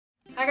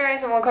Hi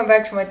guys and welcome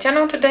back to my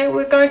channel. Today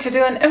we're going to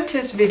do an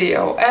Empties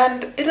video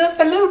and it is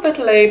a little bit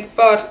late,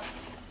 but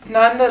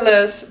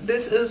nonetheless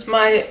this is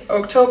my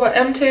October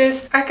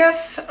Empties. I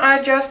guess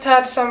I just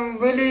had some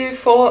really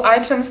full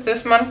items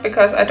this month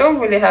because I don't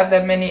really have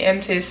that many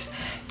empties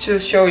to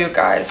show you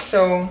guys,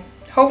 so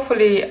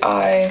hopefully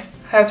I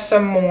have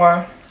some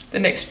more the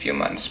next few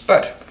months.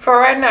 But for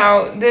right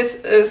now this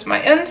is my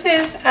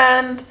empties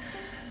and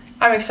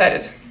I'm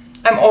excited.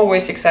 I'm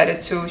always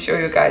excited to show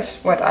you guys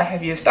what I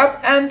have used up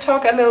and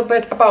talk a little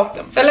bit about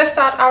them. So let's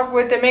start out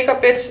with the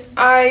makeup bits.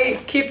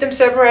 I keep them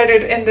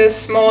separated in this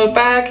small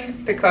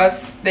bag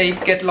because they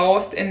get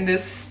lost in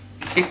this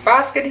big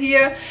basket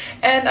here,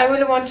 and I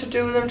really want to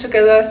do them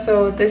together,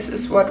 so this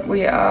is what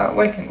we are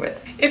working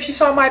with. If you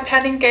saw my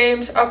panning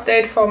games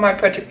update for my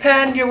Project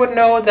Pan, you would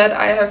know that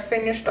I have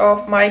finished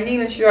off my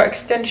Needle & Shore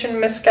extension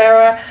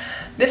mascara.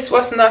 This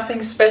was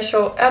nothing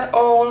special at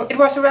all. It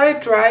was a very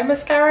dry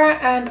mascara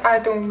and I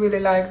don't really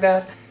like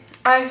that.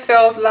 I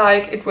felt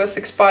like it was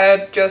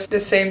expired just the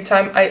same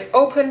time I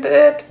opened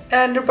it,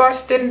 and the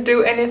brush didn't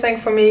do anything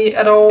for me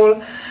at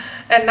all.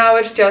 And now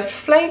it's just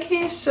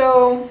flaky,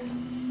 so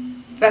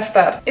that's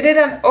that. It did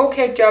an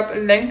okay job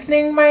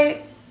lengthening my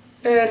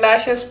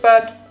lashes,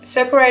 but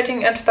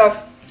separating and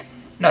stuff,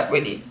 not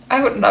really.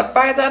 I would not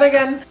buy that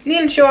again.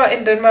 Needle & Shore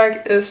in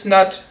Denmark is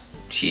not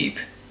cheap,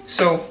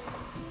 so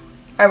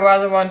I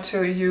rather want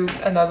to use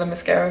another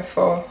mascara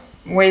for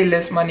way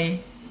less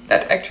money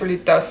that actually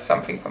does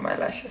something for my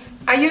lashes.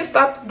 I used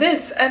up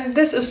this, and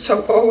this is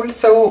so old,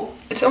 so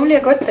it's only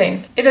a good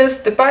thing. It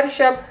is the Body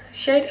Shop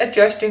Shade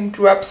Adjusting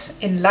Drops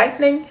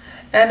Enlightening,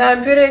 and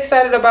I'm pretty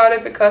excited about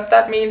it because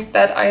that means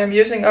that I am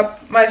using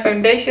up my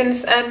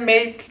foundations and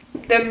make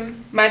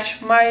them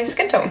match my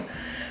skin tone.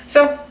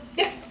 So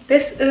yeah,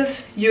 this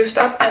is used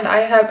up and I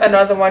have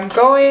another one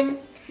going.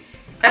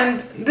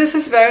 And this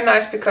is very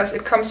nice because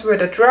it comes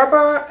with a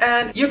dropper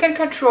and you can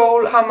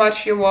control how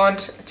much you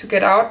want to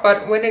get out,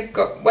 but when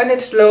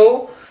it's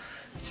low,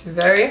 it's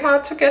very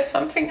hard to get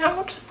something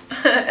out.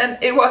 And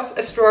it was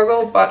a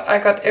struggle, but I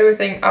got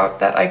everything out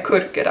that I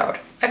could get out.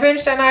 I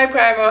finished an eye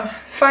primer.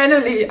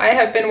 Finally, I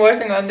have been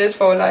working on this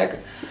for like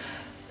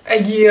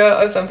a year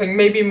or something,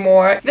 maybe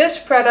more. This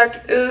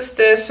product is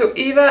the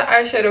Zoeva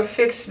Eyeshadow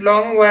Fix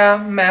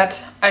Longwear Matte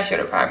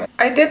Eyeshadow Primer.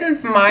 I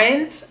didn't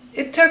mind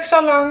it took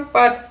so long,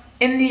 but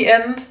in the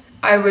end,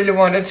 I really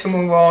wanted to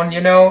move on, you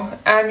know.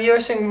 I'm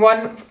using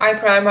one eye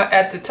primer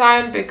at the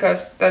time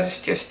because that is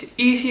just the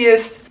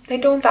easiest. They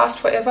don't last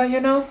forever, you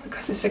know,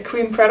 because it's a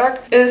cream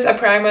product. It is a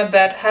primer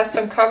that has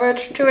some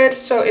coverage to it,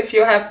 so if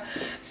you have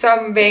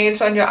some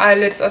veins on your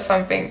eyelids or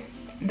something,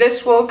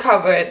 this will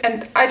cover it.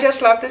 And I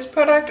just love this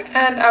product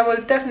and I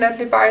will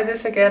definitely buy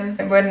this again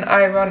when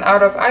I run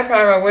out of eye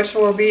primer, which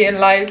will be in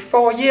like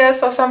 4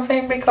 years or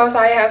something, because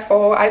I have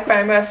 4 eye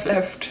primers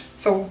left.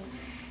 So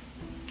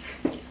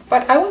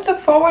but I would look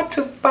forward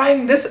to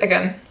buying this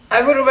again.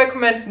 I would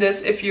recommend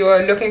this if you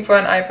are looking for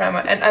an eye primer,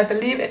 and I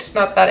believe it's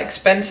not that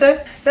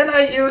expensive. Then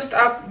I used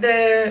up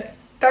the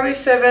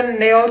W7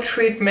 Nail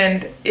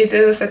Treatment. It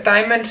is a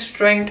diamond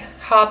strength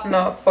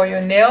hardener for your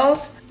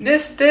nails.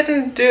 This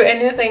didn't do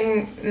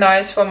anything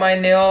nice for my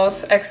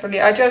nails actually.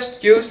 I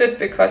just used it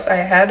because I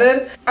had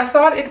it. I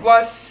thought it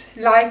was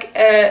like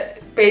a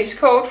base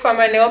coat for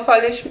my nail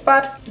polish,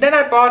 but then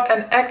I bought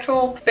an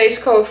actual base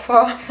coat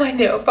for my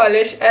nail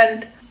polish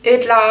and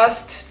it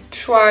lasts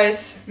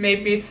twice,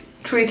 maybe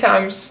 3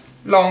 times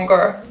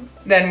longer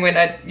than when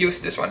I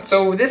used this one.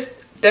 So this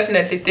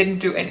definitely didn't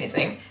do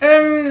anything.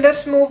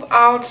 Let's move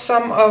out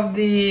some of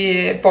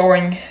the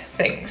boring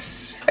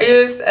things. I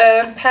used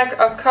a pack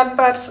of cotton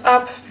buds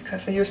up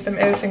because I use them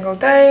every single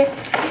day.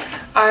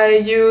 I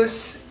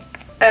use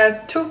a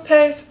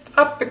toothpaste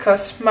up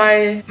because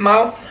my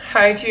mouth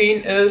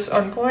hygiene is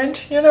on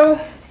point, you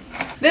know.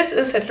 This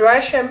is a dry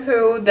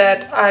shampoo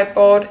that I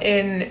bought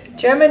in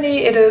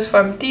Germany. It is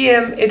from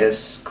DM. It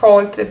is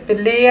called the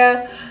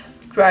Belea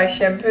dry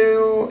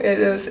shampoo. It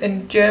is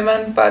in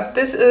German, but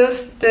this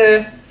is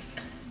the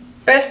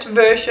best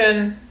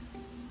version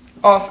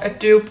of a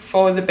dupe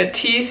for the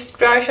Batiste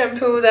dry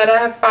shampoo that I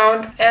have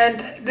found.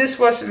 And this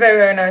was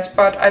very nice,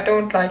 but I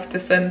don't like the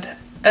scent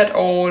at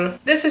all.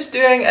 This is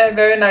doing a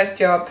very nice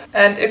job,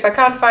 and if I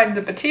can't find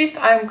the Batiste,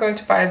 I'm going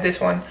to buy this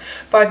one,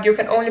 but you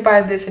can only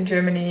buy this in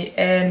Germany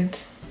and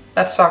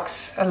that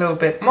sucks a little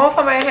bit. More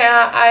for my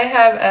hair, I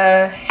have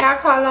a hair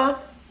color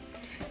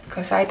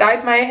because I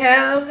dyed my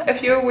hair a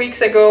few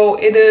weeks ago.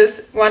 It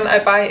is one I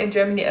buy in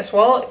Germany as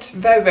well. It's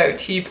very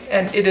cheap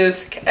and it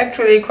is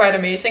actually quite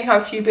amazing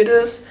how cheap it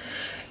is.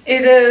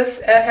 It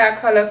is a hair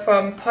color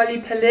from Polly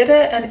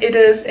Palette and it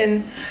is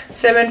in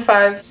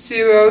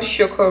 750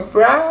 Choco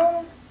Brown.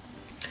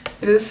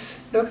 It is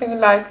looking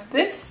like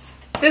this.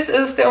 This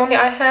is the only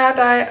eye hair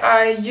dye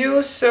I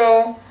use,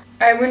 so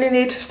I really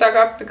need to stock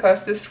up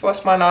because this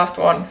was my last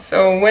one.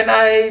 So when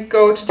I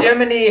go to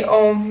Germany,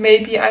 or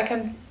maybe I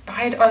can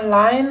buy it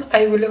online,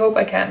 I really hope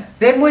I can.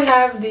 Then we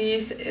have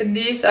these.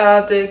 These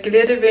are the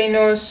Glitter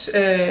Venus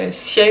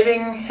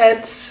shaving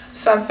heads,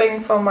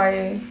 something for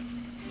my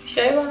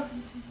shaver.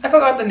 I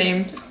forgot the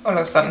name all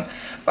of a sudden.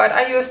 but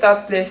I used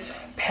up this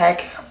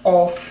pack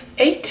of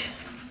 8.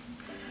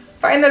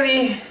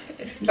 Finally,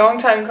 long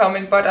time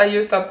coming, but I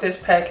used up this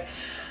pack.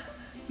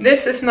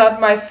 This is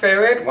not my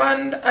favorite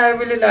one. I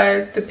really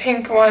like the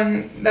pink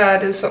one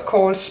that is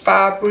called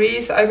Spa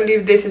Breeze. I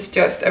believe this is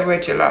just a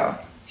regular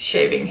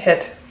shaving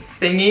head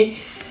thingy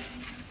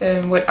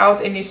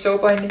without any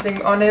soap or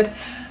anything on it.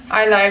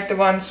 I like the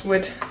ones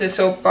with the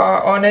soap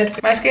bar on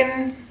it. My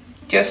skin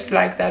just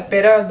like that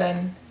better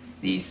than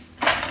these.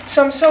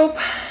 Some soap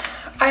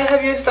I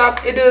have used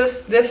up. It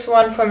is this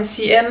one from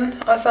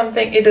CN or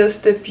something. It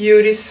is the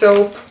Beauty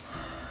Soap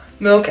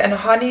Milk and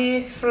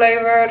Honey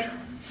flavored,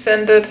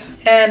 scented,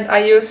 and I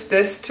use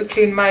this to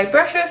clean my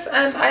brushes,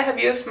 and I have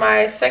used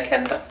my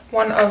second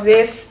one of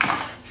this,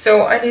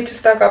 so I need to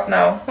stock up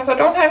now because I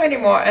don't have any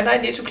more and I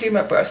need to clean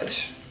my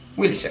brushes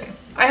really soon.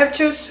 I have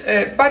two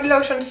body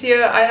lotions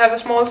here. I have a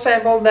small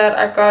sample that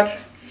I got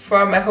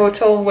from a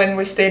hotel when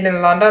we stayed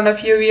in London a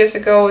few years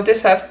ago.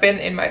 This has been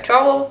in my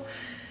travel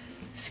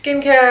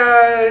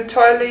skincare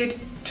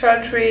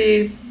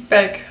toiletry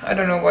bag. I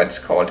don't know what it's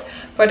called,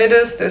 but it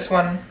is this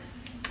one,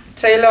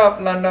 Taylor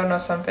of London or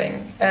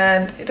something,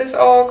 and it is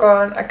all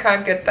gone. I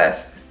can't get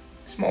that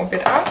small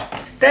bit out.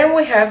 Then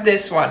we have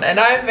this one, and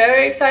I'm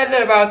very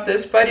excited about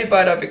this body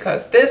butter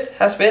because this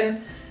has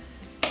been,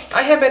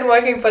 I have been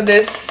working for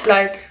this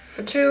like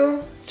for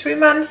 2-3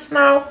 months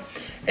now.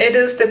 It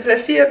is the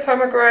Plaisir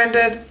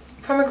pomegranate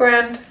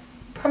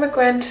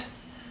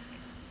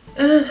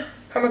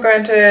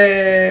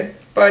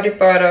body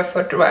butter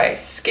for dry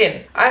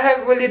skin. I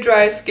have really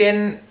dry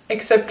skin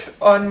except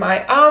on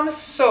my arms,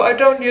 so I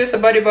don't use the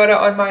body butter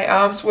on my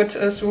arms, which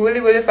is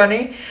really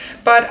funny,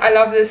 but I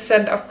love this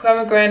scent of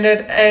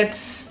pomegranate.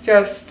 It's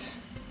just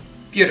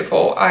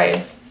beautiful.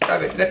 I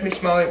love it. Let me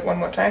smell it one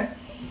more time.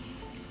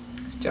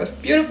 It's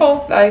just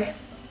beautiful, like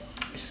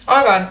it's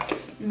all gone.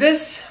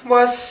 This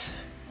was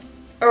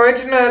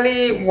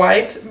originally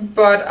white,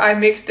 but I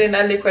mixed in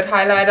a liquid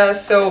highlighter,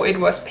 so it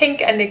was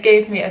pink and it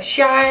gave me a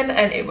shine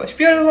and it was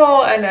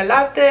beautiful and I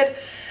loved it.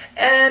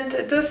 And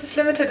this is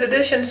limited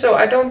edition, so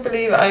I don't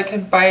believe I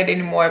can buy it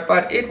anymore,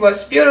 but it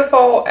was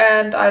beautiful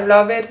and I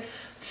love it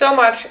so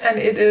much, and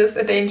it is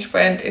a Danish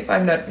brand if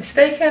I'm not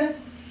mistaken.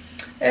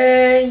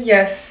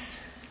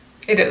 Yes,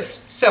 it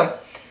is. So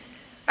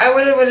I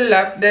really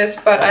love this,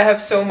 but I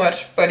have so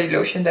much body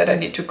lotion that I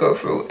need to go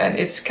through, and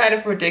it's kind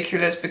of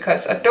ridiculous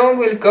because I don't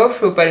really go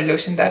through body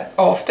lotion that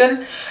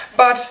often,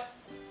 but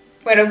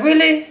when I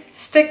really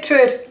stick to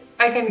it,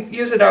 I can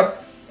use it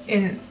up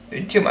in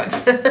 2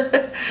 months.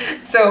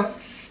 So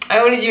I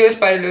only use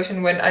body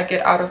lotion when I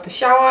get out of the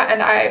shower,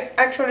 and I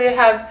actually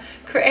have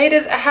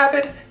created a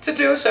habit to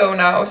do so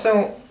now,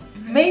 so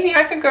maybe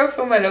I can go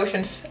through my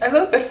lotions a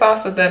little bit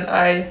faster than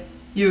I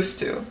used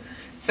to.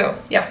 So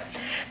yeah,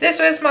 this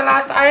was my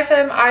last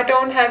item. I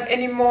don't have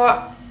any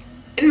more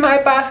in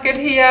my basket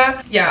here.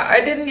 Yeah,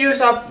 I didn't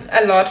use up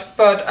a lot,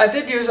 but I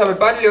did use up a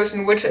body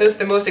lotion, which is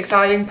the most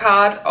exciting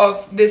part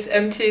of this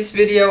Empties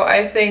video,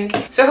 I think.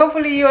 So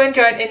hopefully you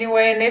enjoyed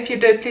anyway, and if you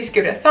did, please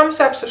give it a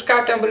thumbs up,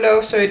 subscribe down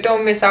below so you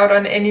don't miss out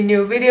on any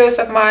new videos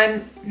of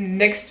mine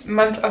next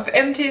month of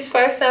Empties,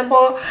 for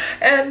example.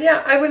 And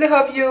yeah, I really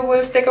hope you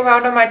will stick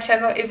around on my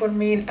channel. It would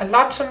mean a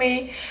lot to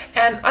me,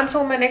 and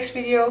until my next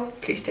video,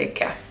 please take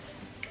care.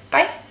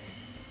 Bye!